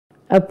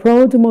A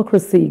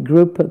pro-democracy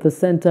group, the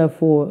Center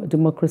for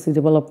Democracy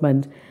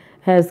Development,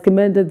 has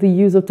commended the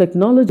use of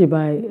technology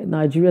by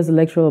Nigeria's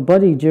electoral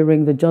body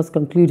during the just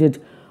concluded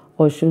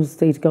Osun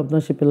state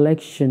governorship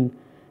election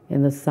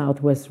in the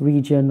southwest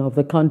region of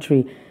the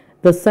country.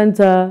 The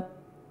center,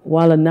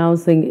 while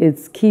announcing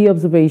its key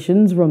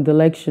observations from the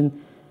election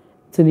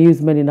to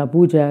newsmen in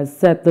Abuja,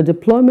 said the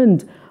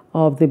deployment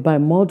of the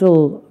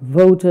bimodal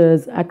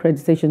voters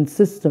accreditation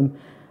system,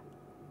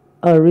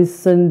 a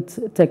recent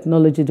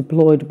technology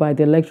deployed by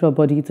the electoral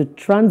body to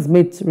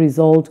transmit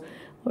results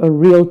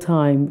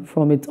real-time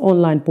from its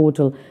online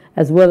portal,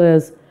 as well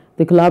as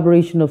the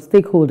collaboration of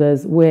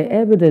stakeholders, were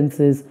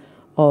evidences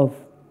of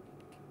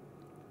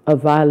a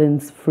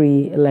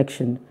violence-free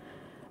election.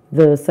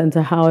 The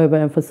center, however,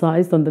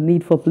 emphasized on the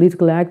need for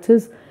political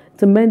actors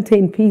to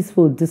maintain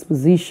peaceful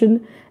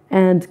disposition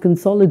and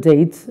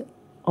consolidate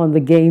on the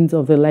gains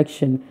of the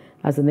election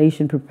as the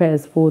nation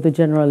prepares for the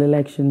general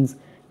elections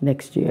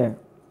next year.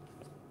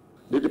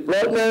 The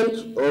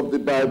deployment of the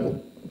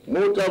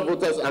bimodal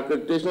voters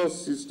accreditation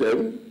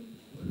system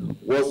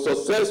was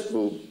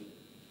successful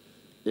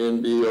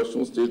in the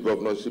Osun State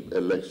governorship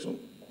election.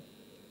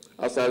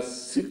 As at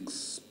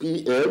 6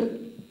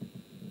 p.m.,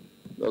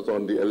 that's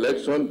on the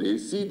election day,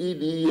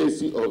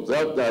 CDDEAC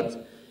observed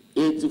that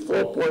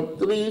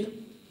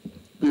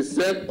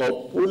 84.3%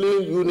 of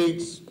polling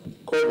units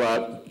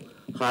covered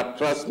had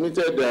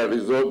transmitted their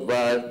result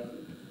via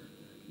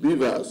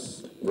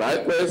beavers.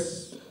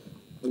 Likewise,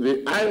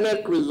 the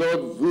INEC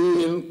result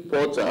viewing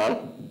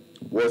portal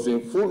was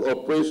in full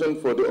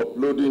operation for the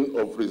uploading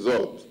of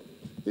results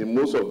in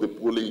most of the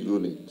polling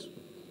units.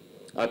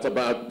 At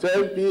about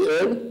 10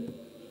 p.m.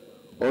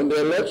 on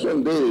the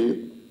election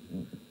day,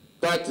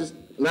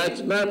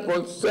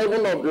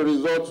 99.7% of the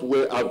results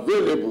were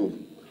available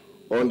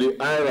on the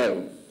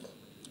IRAM.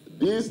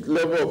 This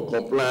level of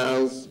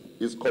compliance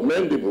is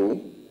commendable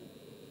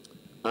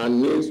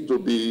and needs to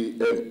be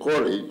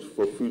encouraged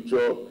for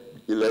future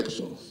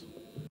elections.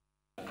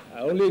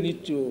 I only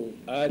need to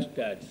add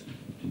that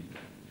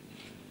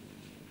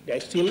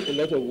there's still a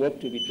lot of work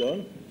to be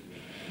done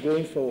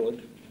going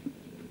forward.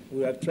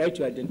 We have tried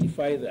to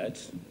identify that,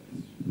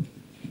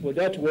 but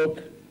that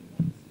work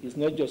is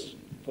not just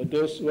for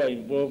those who are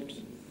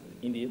involved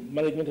in the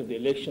management of the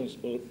elections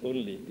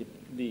only,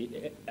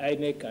 the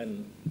INEC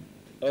and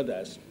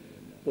others,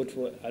 but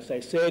for, as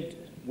I said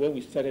when we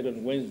started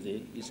on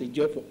Wednesday, it's a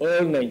job for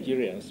all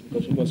Nigerians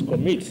because we must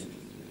commit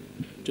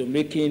to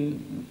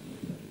making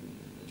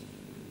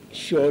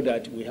sure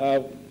that we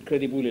have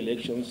credible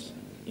elections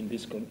in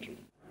this country.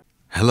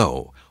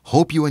 Hello,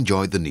 hope you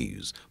enjoyed the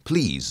news.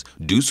 Please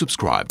do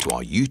subscribe to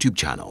our YouTube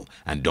channel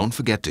and don't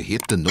forget to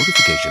hit the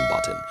notification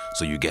button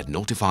so you get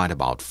notified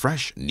about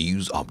fresh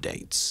news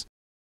updates.